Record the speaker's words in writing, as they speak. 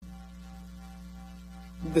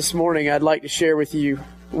This morning, I'd like to share with you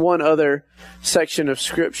one other section of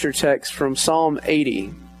Scripture text from Psalm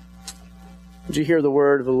 80. Would you hear the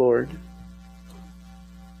word of the Lord?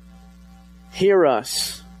 Hear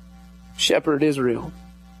us, shepherd Israel,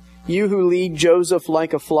 you who lead Joseph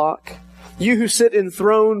like a flock, you who sit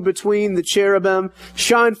enthroned between the cherubim,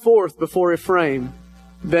 shine forth before Ephraim,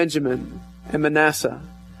 Benjamin, and Manasseh.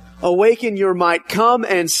 Awaken your might, come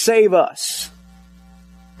and save us.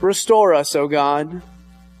 Restore us, O God.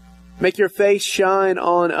 Make your face shine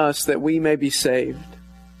on us that we may be saved.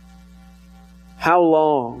 How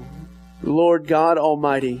long, Lord God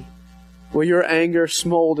Almighty, will your anger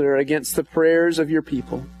smolder against the prayers of your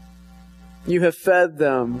people? You have fed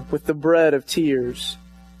them with the bread of tears.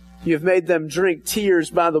 You have made them drink tears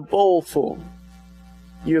by the bowlful.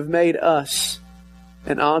 You have made us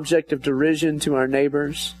an object of derision to our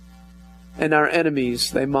neighbors, and our enemies,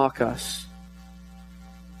 they mock us.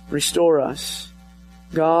 Restore us,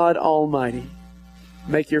 God Almighty.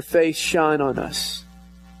 Make your face shine on us,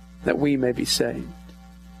 that we may be saved.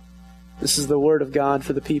 This is the word of God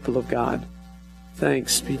for the people of God.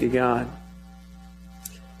 Thanks be to God.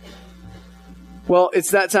 Well,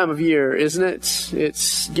 it's that time of year, isn't it?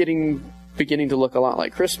 It's beginning to look a lot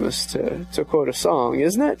like Christmas, to quote a song,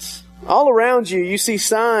 isn't it? All around you, you see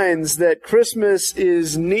signs that Christmas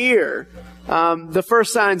is near. The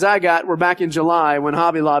first signs I got were back in July when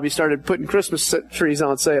Hobby Lobby started putting Christmas trees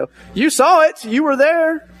on sale. You saw it. You were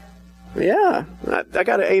there. Yeah, I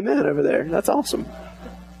got an amen over there. That's awesome.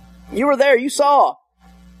 You were there. You saw.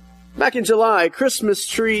 Back in July, Christmas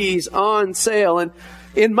trees on sale. And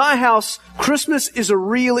in my house, Christmas is a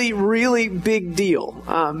really, really big deal.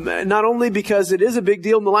 Not only because it is a big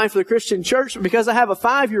deal in the life of the Christian church, but because I have a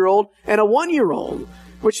 5-year-old and a 1-year-old.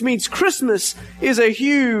 Which means Christmas is a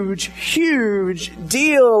huge, huge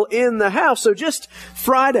deal in the house. So just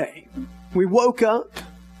Friday, we woke up,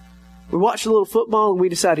 we watched a little football, and we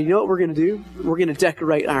decided, you know what we're going to do? We're going to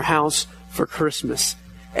decorate our house for Christmas.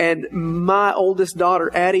 And my oldest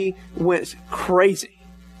daughter, Addie, went crazy.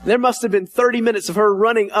 There must have been 30 minutes of her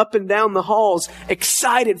running up and down the halls,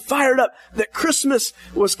 excited, fired up that Christmas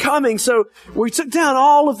was coming. So we took down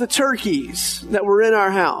all of the turkeys that were in our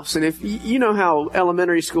house. And if you know how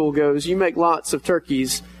elementary school goes, you make lots of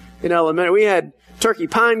turkeys in elementary. We had turkey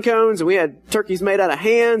pine cones, and we had turkeys made out of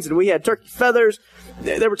hands, and we had turkey feathers.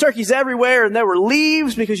 There were turkeys everywhere, and there were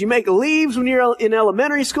leaves, because you make leaves when you're in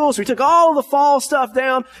elementary school. So we took all of the fall stuff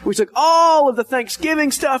down. We took all of the Thanksgiving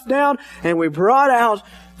stuff down, and we brought out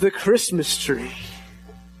the Christmas tree.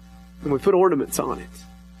 And we put ornaments on it.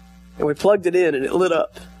 And we plugged it in, and it lit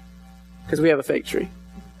up, because we have a fake tree.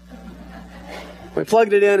 We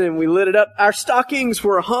plugged it in, and we lit it up. Our stockings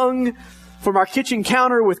were hung from our kitchen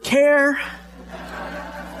counter with care.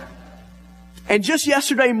 And just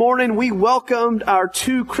yesterday morning, we welcomed our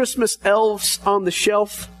 2 Christmas elves on the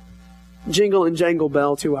shelf, Jingle and Jangle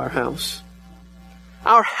Bell, to our house.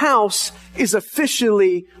 Our house is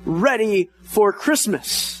officially ready for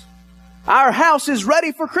Christmas. Our house is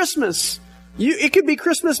ready for Christmas. It could be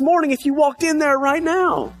Christmas morning if you walked in there right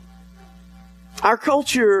now. Our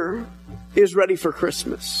culture is ready for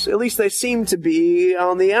Christmas. At least they seem to be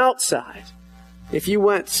on the outside. If you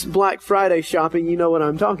went Black Friday shopping, you know what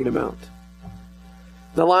I'm talking about.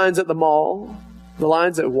 The lines at the mall, the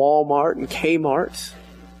lines at Walmart and Kmart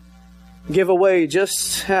give away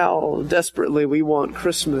just how desperately we want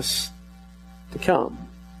Christmas to come.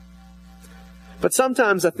 But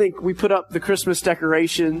sometimes I think we put up the Christmas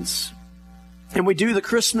decorations, and we do the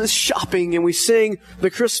Christmas shopping, and we sing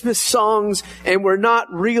the Christmas songs, and we're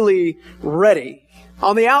not really ready.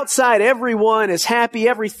 On the outside, everyone is happy,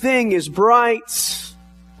 everything is bright,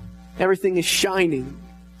 everything is shining,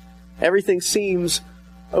 everything seems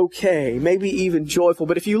okay, maybe even joyful.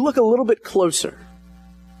 But if you look a little bit closer,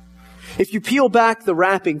 if you peel back the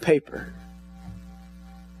wrapping paper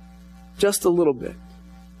just a little bit,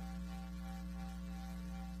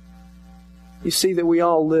 you see that we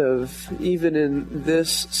all live, even in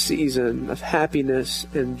this season of happiness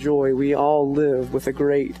and joy, we all live with a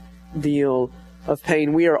great deal of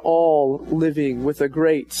pain. We are all living with a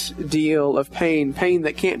great deal of pain. Pain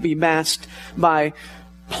that can't be masked by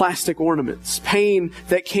plastic ornaments. Pain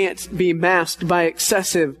that can't be masked by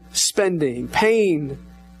excessive spending. Pain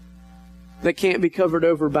that can't be covered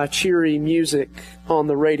over by cheery music on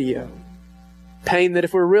the radio. Pain that,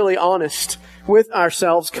 if we're really honest with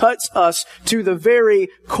ourselves, cuts us to the very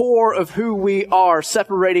core of who we are,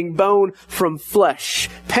 separating bone from flesh.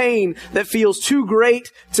 Pain that feels too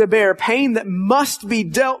great to bear. Pain that must be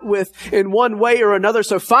dealt with in one way or another.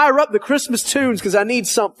 So fire up the Christmas tunes, because I need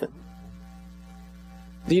something.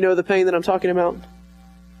 Do you know the pain that I'm talking about?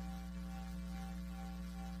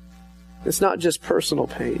 It's not just personal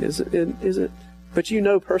pain, is it? But you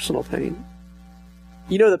know personal pain.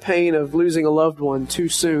 You know the pain of losing a loved one too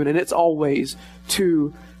soon, and it's always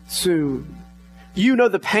too soon. You know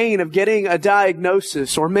the pain of getting a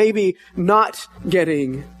diagnosis, or maybe not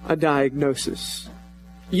getting a diagnosis.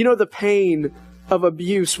 You know the pain of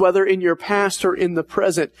abuse, whether in your past or in the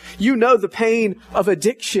present. You know the pain of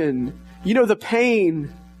addiction. You know the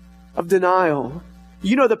pain of denial.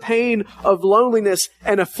 You know the pain of loneliness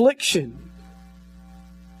and affliction.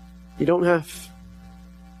 You don't have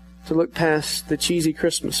to look past the cheesy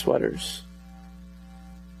Christmas sweaters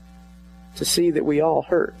to see that we all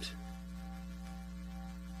hurt.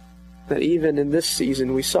 That even in this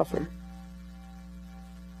season we suffer.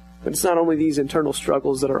 But it's not only these internal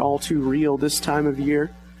struggles that are all too real this time of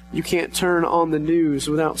year. You can't turn on the news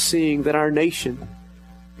without seeing that our nation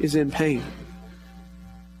is in pain.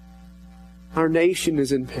 Our nation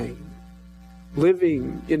is in pain.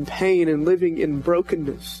 Living in pain and living in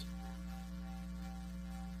brokenness.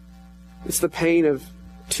 It's the pain of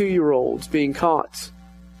 2-year-olds being caught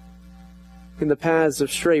in the paths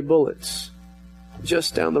of stray bullets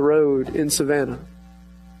just down the road in Savannah.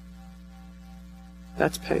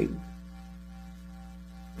 That's pain.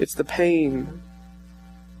 It's the pain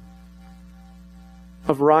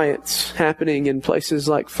of riots happening in places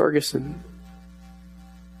like Ferguson.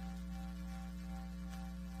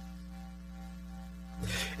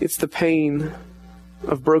 It's the pain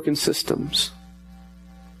of broken systems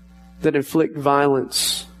that inflict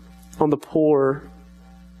violence on the poor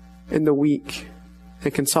and the weak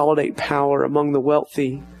and consolidate power among the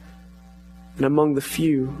wealthy and among the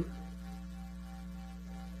few.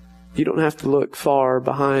 You don't have to look far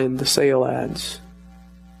behind the sale ads,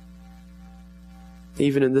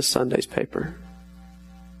 even in this Sunday's paper,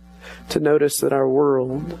 to notice that our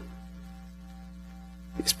world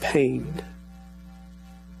is pained,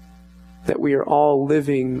 that we are all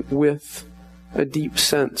living with a deep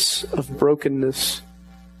sense of brokenness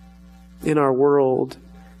in our world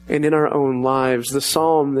and in our own lives. The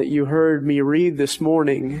psalm that you heard me read this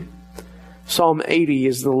morning, Psalm 80,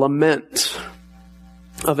 is the lament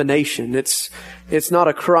of a nation. It's not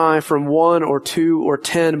a cry from 1 or 2 or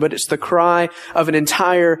 10, but it's the cry of an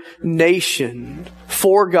entire nation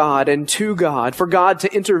for God and to God, for God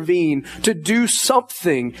to intervene, to do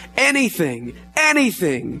something, anything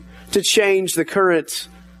to change the current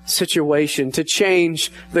situation, to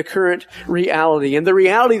change the current reality. And the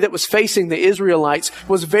reality that was facing the Israelites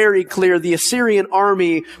was very clear. The Assyrian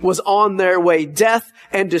army was on their way. Death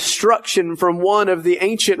and destruction from one of the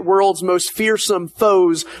ancient world's most fearsome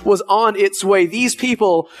foes was on its way. These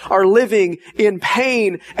people are living in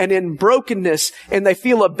pain and in brokenness, and they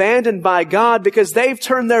feel abandoned by God because they've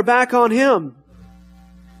turned their back on Him.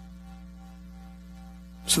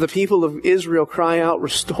 So the people of Israel cry out,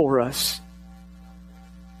 "Restore us.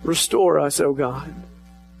 Restore us, O God.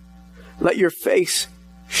 Let your face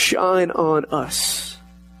shine on us,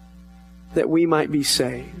 that we might be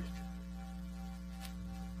saved."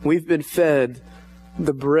 We've been fed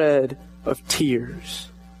the bread of tears.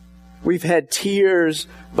 We've had tears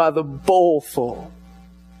by the bowlful.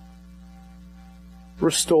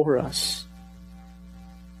 Restore us.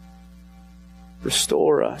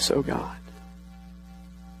 Restore us, O God.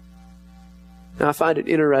 Now, I find it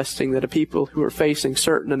interesting that a people who are facing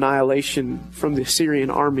certain annihilation from the Assyrian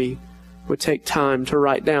army would take time to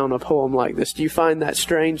write down a poem like this. Do you find that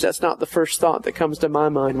strange? That's not the first thought that comes to my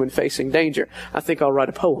mind when facing danger. I think I'll write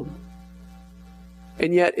a poem.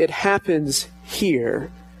 And yet it happens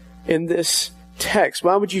here in this text.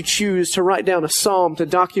 Why would you choose to write down a psalm to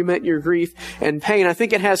document your grief and pain? I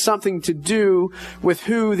think it has something to do with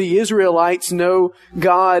who the Israelites know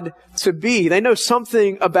God to be. They know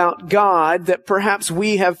something about God that perhaps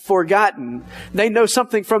we have forgotten. They know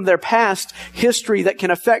something from their past history that can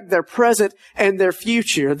affect their present and their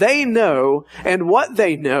future. They know, and what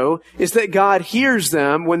they know is that God hears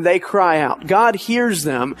them when they cry out. God hears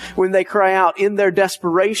them when they cry out in their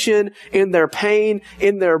desperation, in their pain,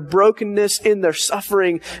 in their brokenness, in their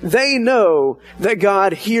suffering. They know that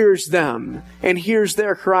God hears them and hears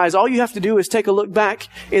their cries. All you have to do is take a look back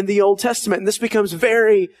in the Old Testament, and this becomes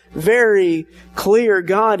very, very clear.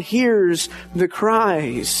 God hears the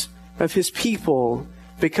cries of His people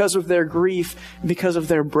because of their grief, because of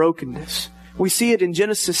their brokenness. We see it in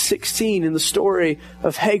Genesis 16 in the story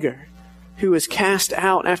of Hagar, who is cast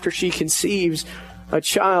out after she conceives a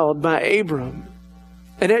child by Abram.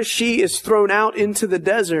 And as she is thrown out into the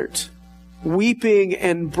desert, weeping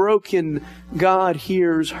and broken, God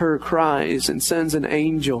hears her cries and sends an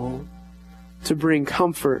angel to bring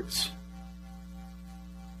comfort,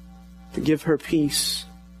 to give her peace.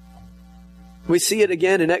 We see it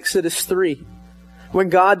again in Exodus 3. When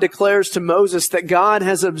God declares to Moses that God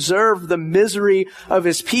has observed the misery of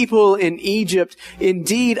his people in Egypt.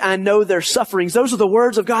 Indeed, I know their sufferings. Those are the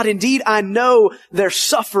words of God. Indeed, I know their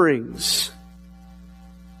sufferings.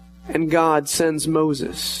 And God sends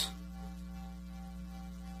Moses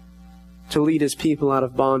to lead his people out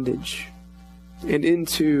of bondage and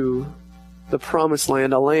into the promised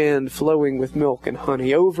land, a land flowing with milk and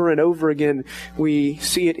honey. Over and over again, we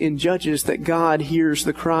see it in Judges that God hears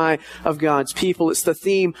the cry of God's people. It's the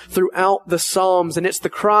theme throughout the Psalms, and it's the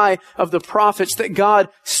cry of the prophets that God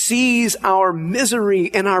sees our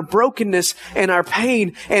misery and our brokenness and our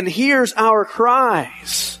pain and hears our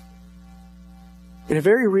cries in a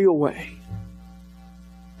very real way.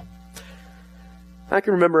 I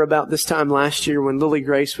can remember about this time last year when Lily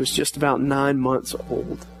Grace was just about 9 months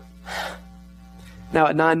old. Now,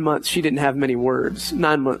 at 9 months, she didn't have many words.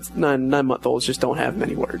 9-month-olds just don't have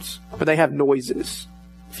many words, but they have noises.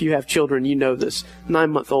 If you have children, you know this.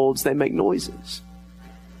 9-month-olds, they make noises.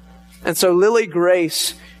 And so Lily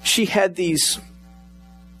Grace, she had these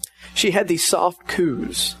soft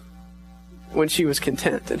coos when she was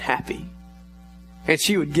content and happy. And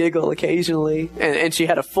she would giggle occasionally, and she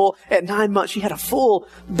had at 9 months, she had a full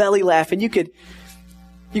belly laugh, and you could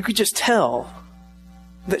just tell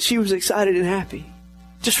that she was excited and happy.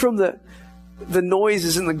 Just from the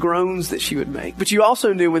noises and the groans that she would make. But you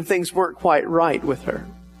also knew when things weren't quite right with her.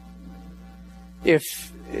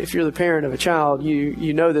 If you're the parent of a child,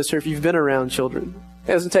 you know this, or if you've been around children.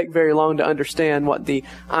 It doesn't take very long to understand what the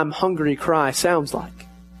I'm hungry cry sounds like.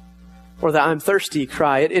 Or the I'm thirsty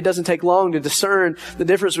cry. It doesn't take long to discern the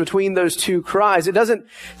difference between those two cries. It doesn't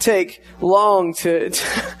take long to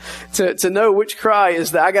know which cry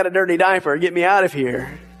is the I got a dirty diaper, get me out of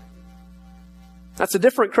here. That's a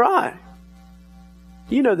different cry.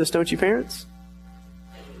 You know this, don't you, parents?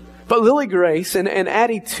 But Lily Grace and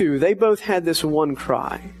Addie too, they both had this one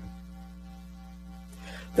cry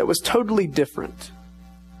that was totally different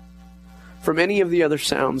from any of the other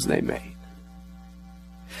sounds they made.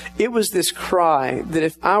 It was this cry that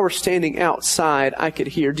if I were standing outside, I could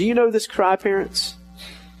hear. Do you know this cry, parents?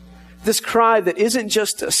 This cry that isn't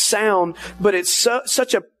just a sound, but it's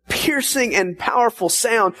such a piercing and powerful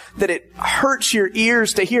sound that it hurts your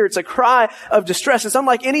ears to hear. It's a cry of distress. It's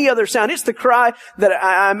unlike any other sound. It's the cry that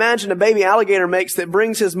I imagine a baby alligator makes that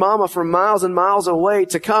brings his mama from miles and miles away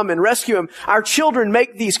to come and rescue him. Our children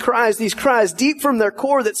make these cries deep from their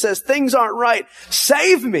core that says, things aren't right.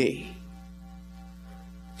 Save me.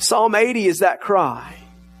 Psalm 80 is that cry.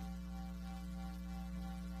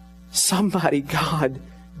 Somebody, God,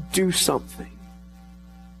 do something.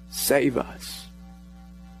 Save us.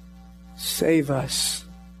 Save us.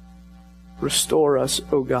 Restore us,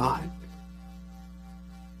 O God.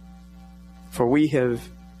 For we have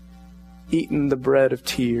eaten the bread of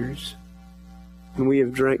tears, and we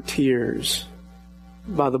have drank tears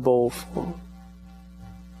by the bowlful.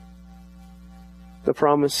 The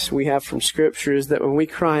promise we have from Scripture is that when we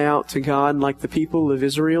cry out to God like the people of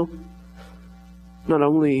Israel, not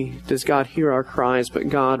only does God hear our cries, but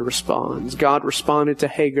God responds. God responded to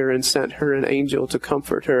Hagar and sent her an angel to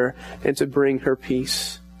comfort her and to bring her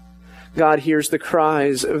peace. God hears the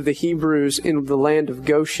cries of the Hebrews in the land of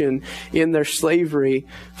Goshen in their slavery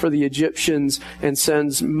for the Egyptians and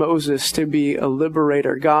sends Moses to be a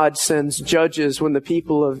liberator. God sends judges when the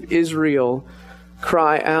people of Israel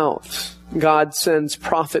cry out. God sends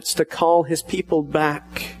prophets to call his people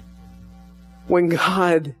back. When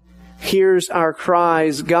God hears our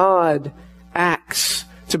cries, God acts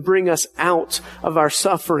to bring us out of our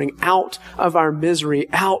suffering, out of our misery,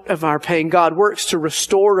 out of our pain. God works to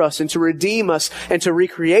restore us and to redeem us and to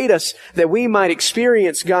recreate us that we might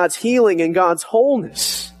experience God's healing and God's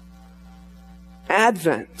wholeness.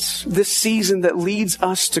 Advent, this season that leads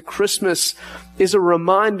us to Christmas, is a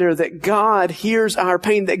reminder that God hears our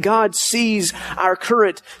pain, that God sees our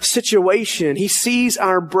current situation. He sees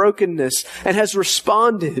our brokenness and has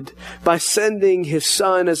responded by sending His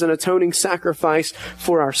Son as an atoning sacrifice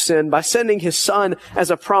for our sin, by sending His Son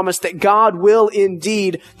as a promise that God will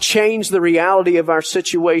indeed change the reality of our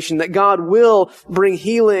situation, that God will bring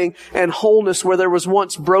healing and wholeness where there was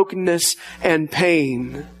once brokenness and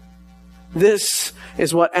pain. This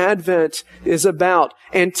is what Advent is about,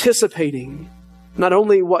 anticipating not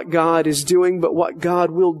only what God is doing, but what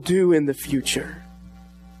God will do in the future.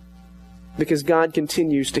 Because God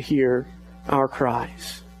continues to hear our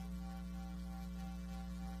cries.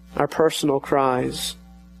 Our personal cries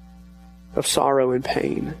of sorrow and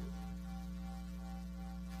pain.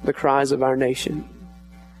 The cries of our nation,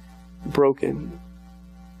 broken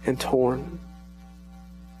and torn.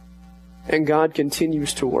 And God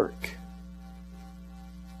continues to work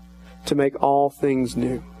to make all things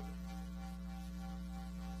new.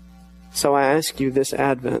 So I ask you this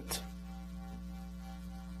Advent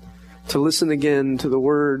to listen again to the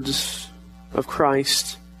words of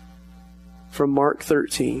Christ from Mark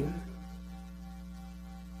 13,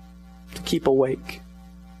 to keep awake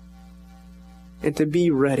and to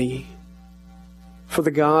be ready for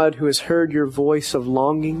the God who has heard your voice of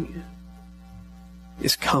longing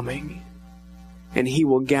is coming, and He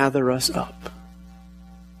will gather us up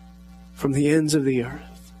from the ends of the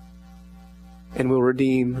earth and will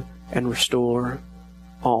redeem and restore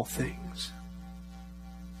all things.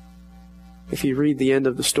 If you read the end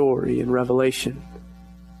of the story in Revelation,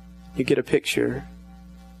 you get a picture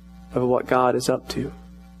of what God is up to,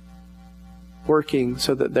 working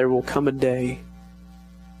so that there will come a day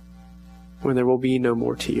when there will be no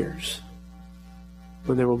more tears,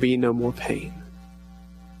 when there will be no more pain,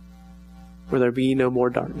 where there be no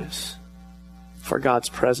more darkness, for God's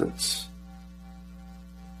presence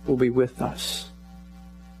will be with us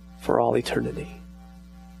for all eternity.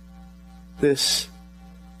 This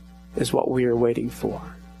is what we are waiting for.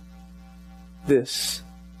 This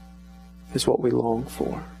is what we long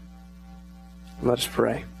for. Let us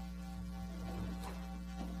pray.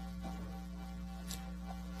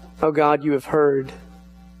 Oh God, you have heard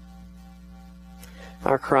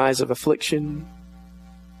our cries of affliction,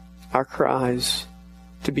 our cries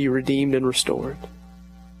to be redeemed and restored.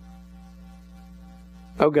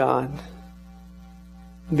 Oh God,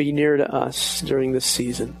 be near to us during this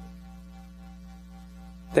season,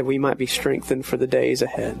 that we might be strengthened for the days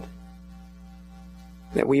ahead,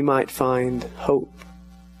 that we might find hope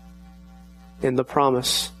in the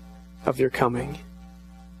promise of your coming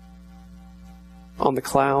on the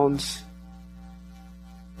clouds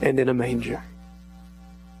and in a manger.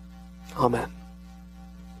 Amen.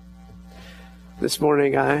 This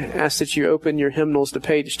morning I ask that you open your hymnals to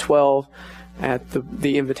page 12 at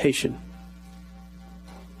the invitation.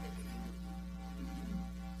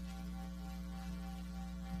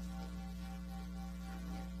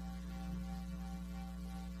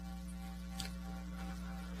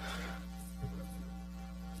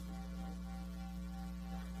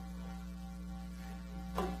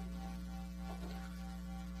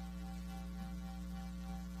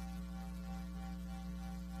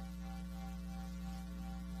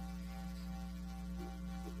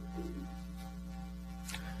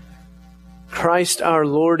 Christ our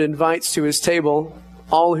Lord invites to His table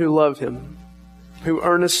all who love Him, who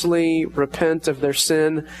earnestly repent of their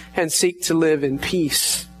sin and seek to live in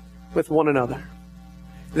peace with one another.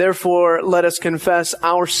 Therefore, let us confess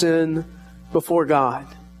our sin before God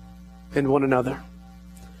and one another.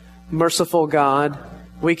 Merciful God,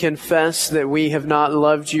 we confess that we have not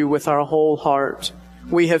loved you with our whole heart.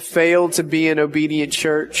 We have failed to be an obedient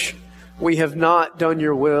church. We have not done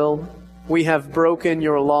your will. We have broken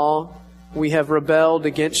your law. We have rebelled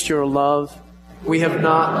against your love. We have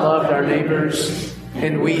not loved our neighbors,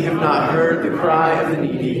 and we have not heard the cry of the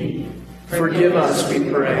needy. Forgive us, we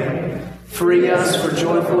pray. Free us for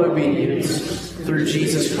joyful obedience through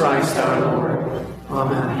Jesus Christ our Lord.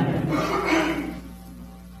 Amen.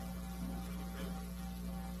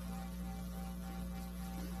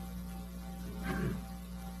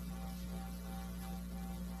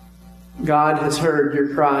 God has heard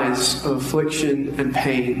your cries of affliction and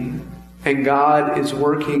pain, and God is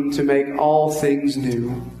working to make all things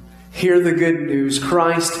new. Hear the good news.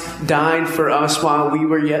 Christ died for us while we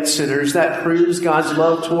were yet sinners. That proves God's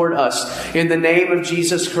love toward us. In the name of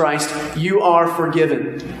Jesus Christ, you are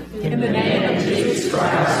forgiven. In the name of Jesus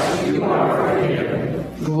Christ, you are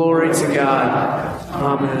forgiven. Glory to God.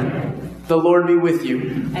 Amen. The Lord be with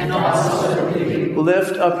you. And also with you.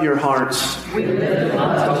 Lift up your hearts. We lift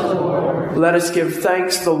up to the Lord. Let us give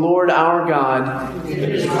thanks to the Lord our God. It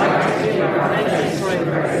is right to give our thanks and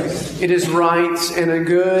praise. It is right and a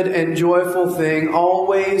good and joyful thing,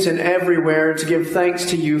 always and everywhere, to give thanks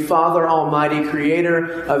to you, Father Almighty,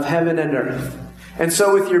 Creator of heaven and earth. And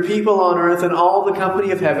so with your people on earth and all the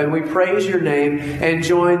company of heaven, we praise your name and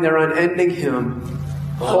join their unending hymn.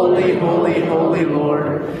 Holy, holy, holy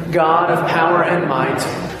Lord, God of power and might,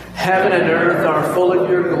 heaven and earth are full of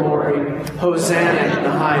your glory. Hosanna in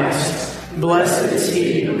the highest. Blessed is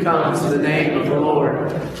he who comes in the name of the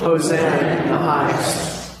Lord. Hosanna in the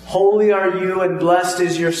highest. Holy are you, and blessed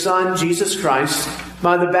is your Son, Jesus Christ.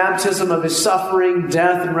 By the baptism of his suffering,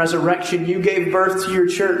 death, and resurrection, you gave birth to your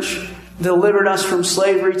church, delivered us from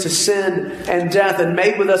slavery to sin and death, and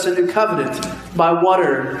made with us a new covenant by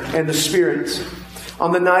water and the Spirit.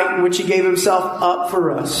 On the night in which he gave himself up for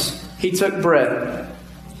us, he took bread,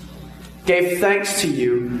 gave thanks to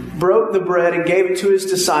you, broke the bread, and gave it to his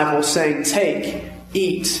disciples, saying, "Take,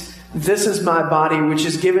 eat. This is my body, which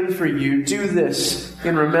is given for you. Do this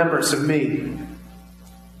in remembrance of me.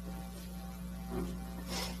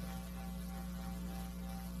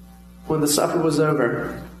 When the supper was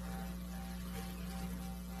over,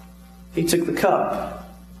 he took the cup,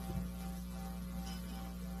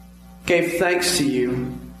 gave thanks to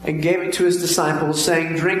you, and gave it to his disciples,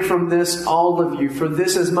 saying, "Drink from this, all of you, for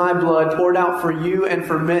this is my blood poured out for you and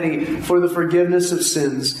for many for the forgiveness of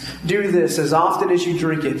sins. Do this as often as you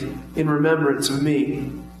drink it in remembrance of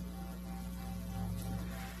me."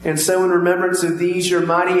 And so in remembrance of these, your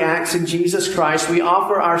mighty acts in Jesus Christ, we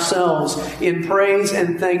offer ourselves in praise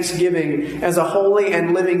and thanksgiving as a holy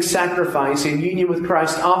and living sacrifice in union with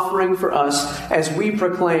Christ, offering for us as we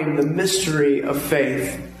proclaim the mystery of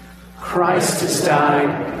faith. Christ has died.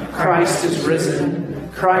 Christ is risen.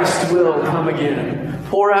 Christ will come again.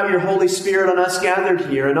 Pour out your Holy Spirit on us gathered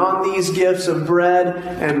here and on these gifts of bread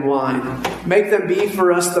and wine. Make them be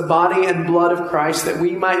for us the body and blood of Christ, that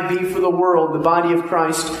we might be for the world the body of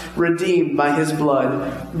Christ, redeemed by his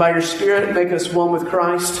blood. By your Spirit, make us one with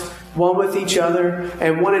Christ, one with each other,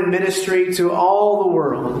 and one in ministry to all the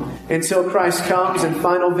world, until Christ comes in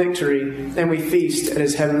final victory and we feast at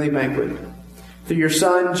his heavenly banquet. Through your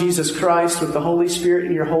Son, Jesus Christ, with the Holy Spirit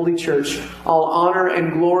in your holy church, all honor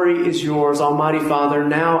and glory is yours, Almighty Father,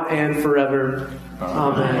 now and forever.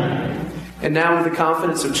 Amen. And now, with the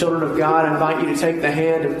confidence of children of God, I invite you to take the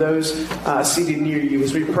hand of those seated near you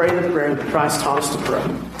as we pray the prayer that Christ taught us to pray.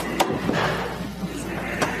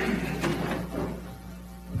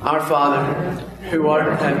 Our Father, who art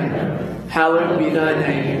in heaven, hallowed be thy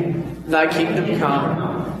name. Thy kingdom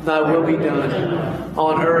come, thy will be done,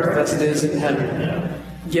 on earth as it is in heaven.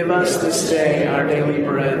 Give us this day our daily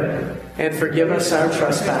bread, and forgive us our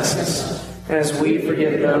trespasses, as we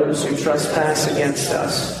forgive those who trespass against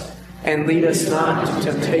us. And lead us not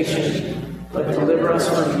into temptation, but deliver us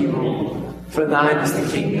from evil. For thine is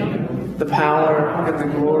the kingdom, the power, and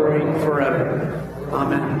the glory forever.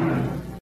 Amen.